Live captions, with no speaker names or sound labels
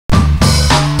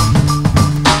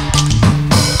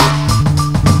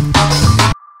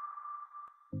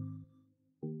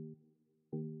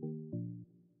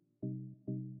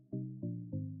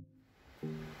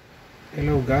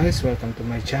Hello guys, welcome to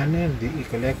my channel, The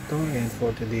E-Collector, and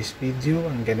for today's video,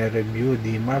 I'm gonna review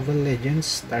the Marvel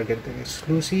Legends Target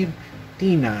exclusive,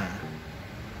 Thena.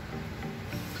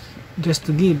 Just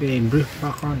to give a brief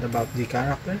background about the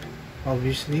character,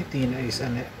 obviously Thena is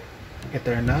an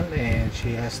Eternal and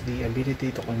she has the ability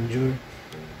to conjure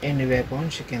any weapon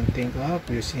she can think of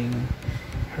using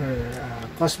her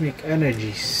cosmic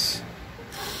energies.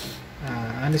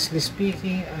 Honestly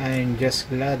speaking, I'm just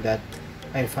glad that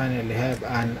I finally have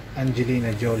an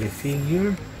Angelina Jolie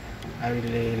figure. I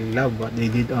really love what they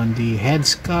did on the head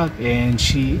sculpt, and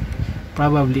she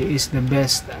probably is the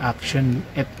best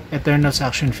Eternals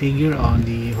action figure on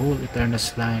the whole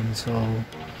Eternals line. So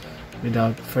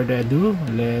without further ado,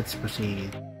 let's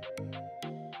proceed.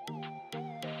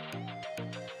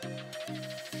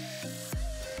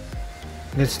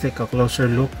 Let's take a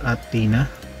closer look at Thena.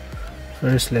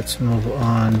 First, let's move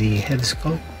on the head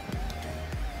sculpt.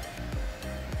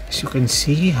 As you can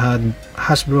see,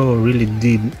 Hasbro really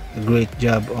did a great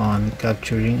job on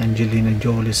capturing Angelina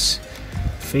Jolie's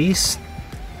face,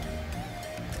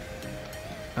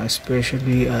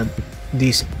 especially at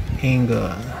this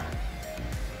angle.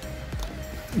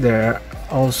 There are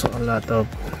also a lot of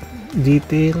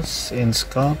details and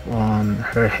sculpt on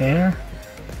her hair.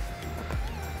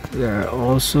 There are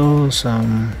also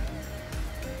some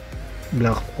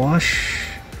black wash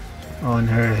on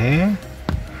her hair.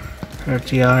 Her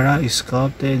tiara is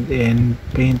sculpted and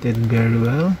painted very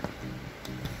well.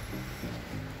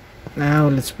 Now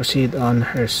let's proceed on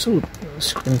her suit.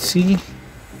 As you can see,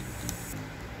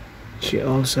 she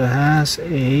also has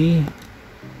a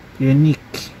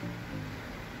unique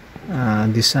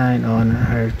design on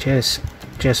her chest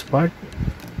part,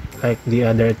 like the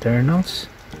other Eternals.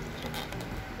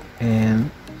 And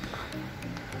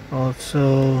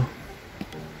also,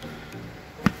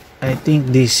 I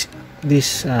think this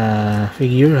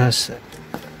figure has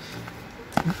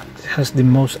the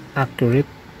most accurate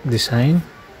design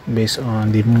based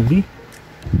on the movie.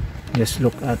 Just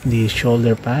look at the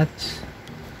shoulder pads.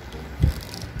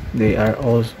 They are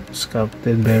all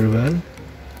sculpted very well.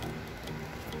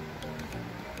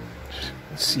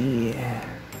 Let's see.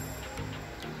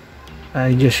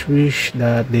 I just wish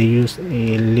that they used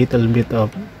a little bit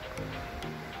of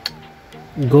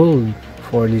gold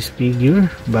for this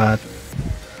figure, but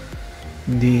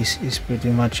this is pretty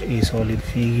much a solid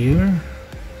figure.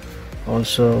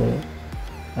 Also,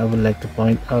 I would like to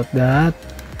point out that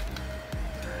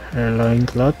her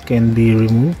loincloth can be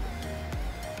removed.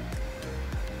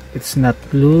 It's not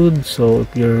glued, so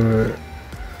if you're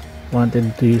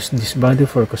wanted to use this body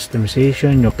for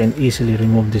customization, you can easily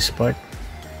remove this part.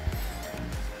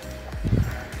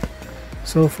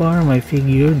 So far, my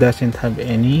figure doesn't have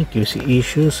any QC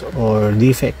issues or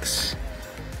defects.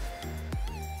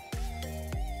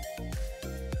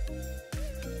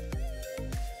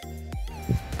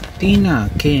 Thena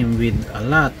came with a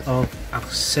lot of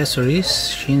accessories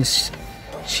since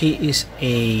she is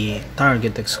a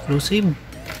Target exclusive.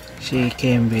 She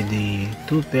came with the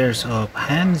 2 pairs of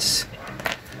hands,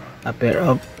 a pair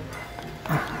of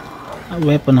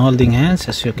weapon holding hands,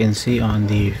 as you can see on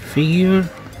the figure.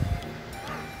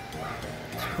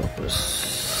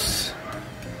 Focus.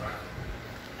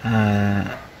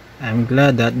 I'm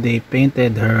glad that they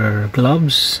painted her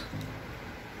gloves,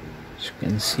 as you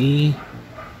can see.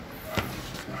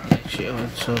 She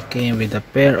also came with a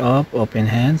pair of open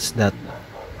hands that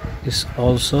is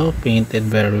also painted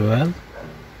very well.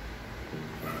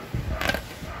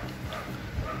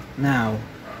 Now,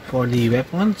 for the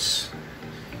weapons,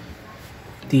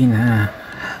 Thena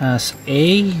has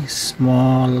a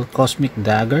small cosmic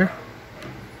dagger.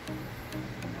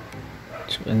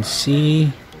 As you can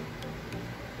see,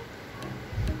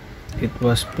 it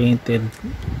was painted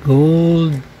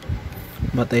gold,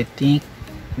 but I think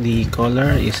the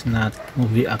color is not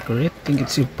movie accurate. I think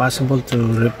it's impossible to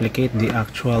replicate the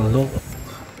actual look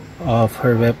of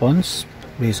her weapons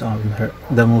based on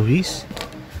the movies.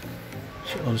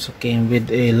 She also came with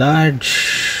a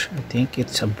large, I think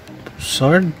it's a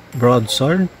sword,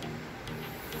 broadsword.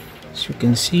 As you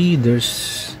can see,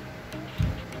 there's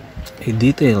a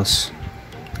details,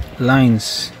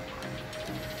 lines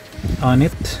on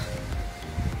it.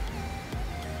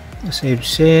 As I've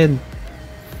said,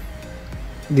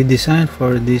 the design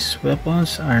for these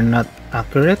weapons are not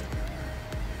accurate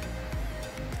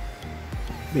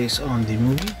based on the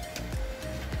movie.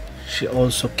 She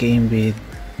also came with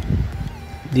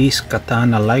this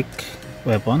katana-like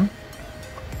weapon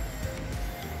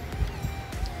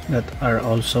that are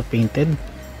also painted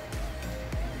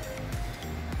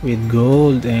with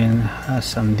gold and has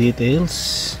some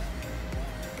details,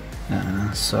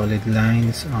 solid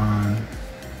lines on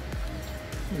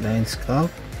line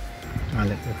sculpt. Let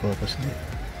me focus on it.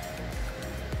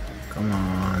 Come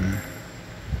on.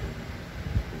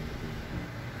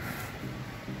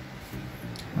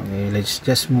 Okay, let's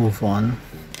just move on.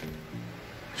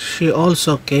 She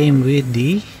also came with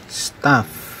the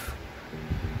staff.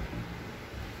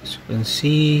 As you can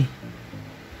see,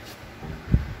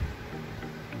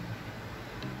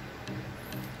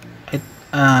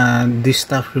 this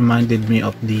stuff reminded me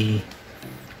of the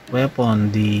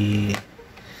weapon, the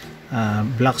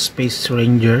Black Space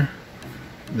Ranger,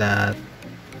 that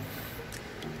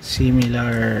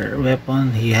similar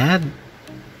weapon he had,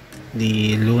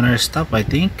 the lunar stuff, I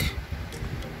think.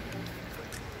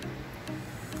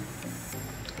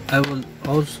 I would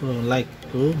also like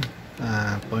to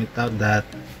point out that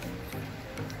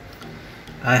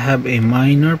I have a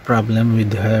minor problem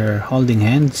with her holding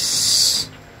hands.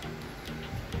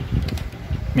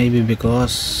 Maybe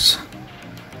because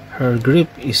her grip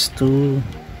is too,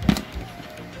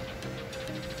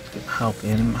 how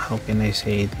can I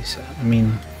say this? I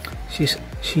mean, she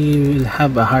will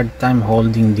have a hard time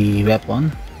holding the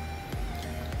weapon.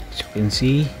 As you can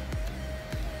see,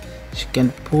 she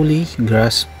can fully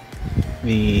grasp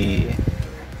she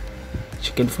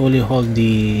can fully hold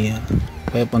the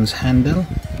weapon's handle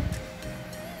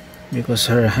because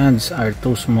her hands are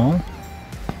too small,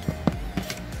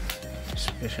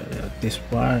 especially at this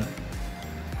part.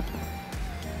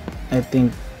 I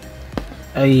think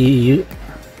I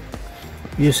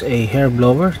use a hair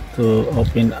blower to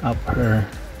open up her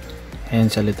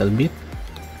hands a little bit.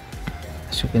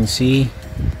 As you can see,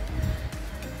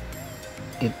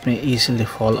 it may easily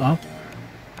fall off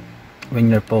when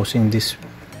you're posing this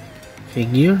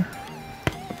figure.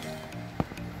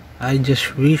 I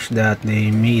just wish that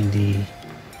they made the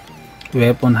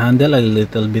weapon handle a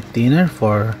little bit thinner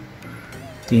for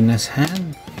Thena's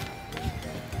hand.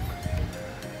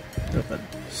 Look at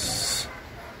this.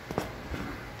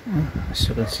 As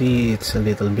you can see, it's a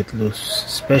little bit loose,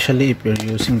 especially if you're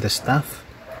using the staff.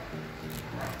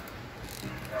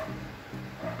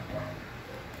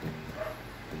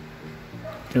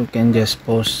 You can just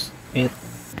pose it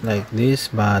like this,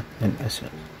 but as you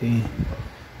see,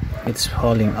 it's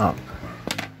falling up.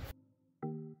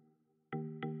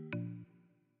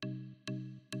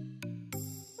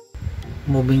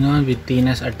 Moving on with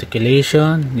Thena's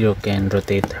articulation, you can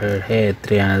rotate her head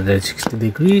 360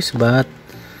 degrees, but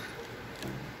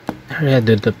her head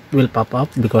will pop up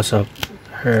because of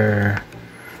her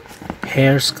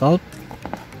hair sculpt.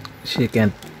 She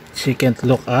can't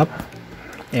look up,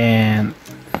 and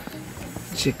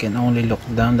she can only look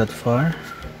down that far.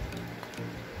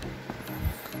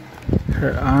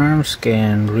 Her arms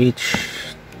can reach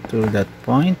to that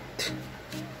point,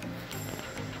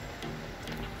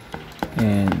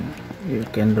 and you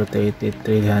can rotate it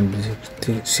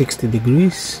 360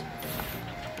 degrees.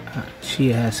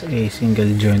 She has a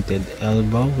single jointed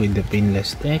elbow with the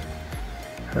pinless neck.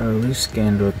 Her wrist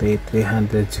can rotate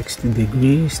 360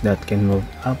 degrees, that can move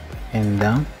up and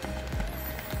down.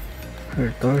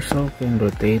 Her torso can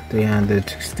rotate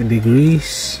 360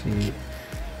 degrees.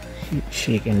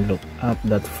 She can look up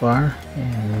that far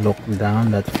and look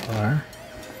down that far.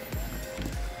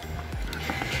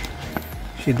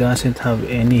 She doesn't have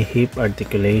any hip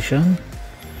articulation.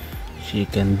 She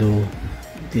can do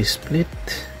this split.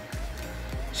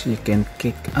 She can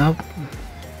kick up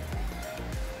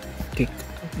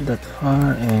that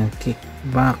far and kick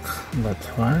back that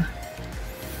far.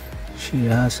 She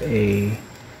has a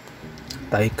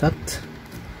tie cut,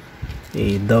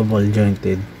 a double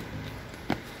jointed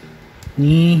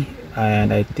knee,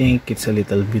 and I think it's a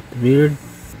little bit weird.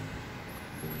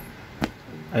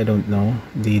 I don't know,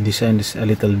 the design is a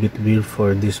little bit weird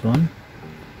for this one.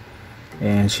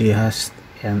 And she has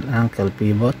an ankle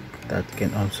pivot that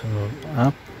can also move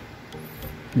up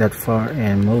that far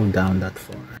and move down that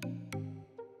far.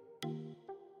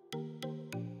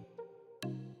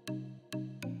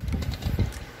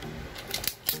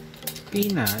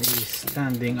 Thena is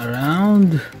standing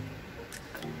around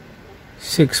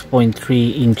 6.3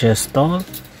 inches tall.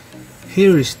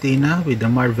 Here is Thena with the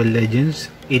Marvel Legends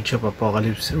Age of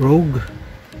Apocalypse Rogue.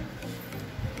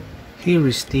 Here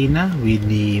is Thena with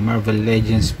the Marvel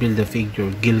Legends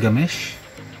Build-A-Figure Gilgamesh.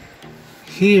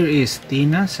 Here is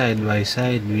Thena side by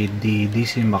side with the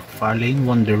DC McFarlane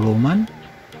Wonder Woman.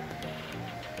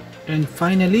 And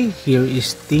finally, here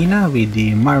is Thena with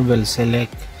the Marvel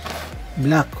Select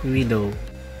Black Widow.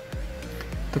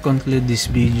 To conclude this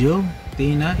video,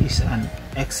 Thena is an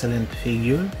excellent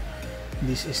figure.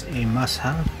 This is a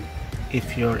must-have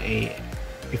if you're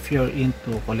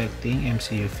into collecting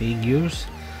MCU figures.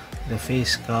 The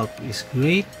face sculpt is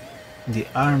great, the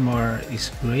armor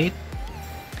is great,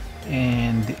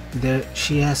 and there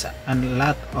she has a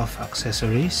lot of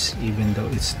accessories. Even though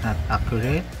it's not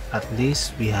accurate, at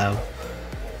least we have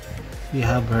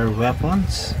her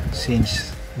weapons,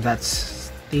 since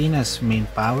that's Thena's main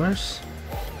powers.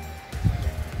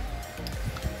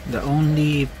 The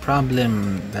only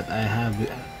problem that I have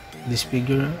with this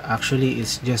figure, actually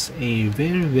it's just a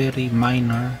very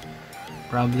minor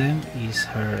problem, is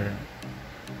her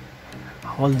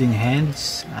holding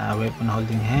hands, weapon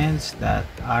holding hands that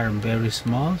are very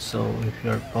small. So if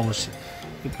you're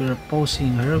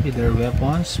posing her with her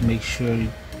weapons, make sure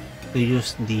to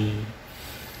use the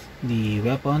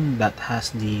weapon that has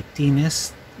the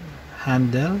thinnest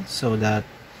handle, so that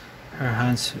her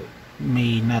hands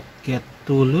may not get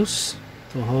too loose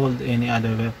to hold any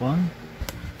other weapon.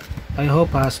 I hope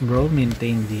Hasbro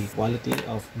maintain the quality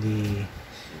of the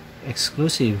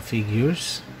exclusive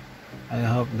figures. I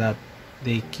hope that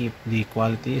they keep the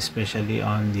quality, especially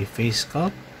on the face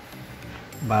sculpt,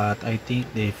 but I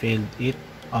think they failed it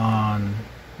on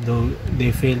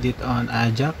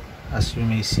Ajak. As you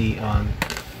may see on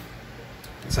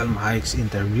Salma Hayek's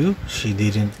interview, she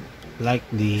didn't like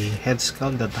the head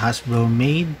sculpt that Hasbro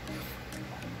made.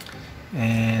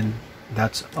 And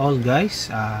that's all, guys.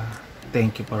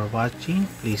 Thank you for watching.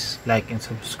 Please like and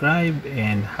subscribe,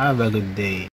 and have a good day.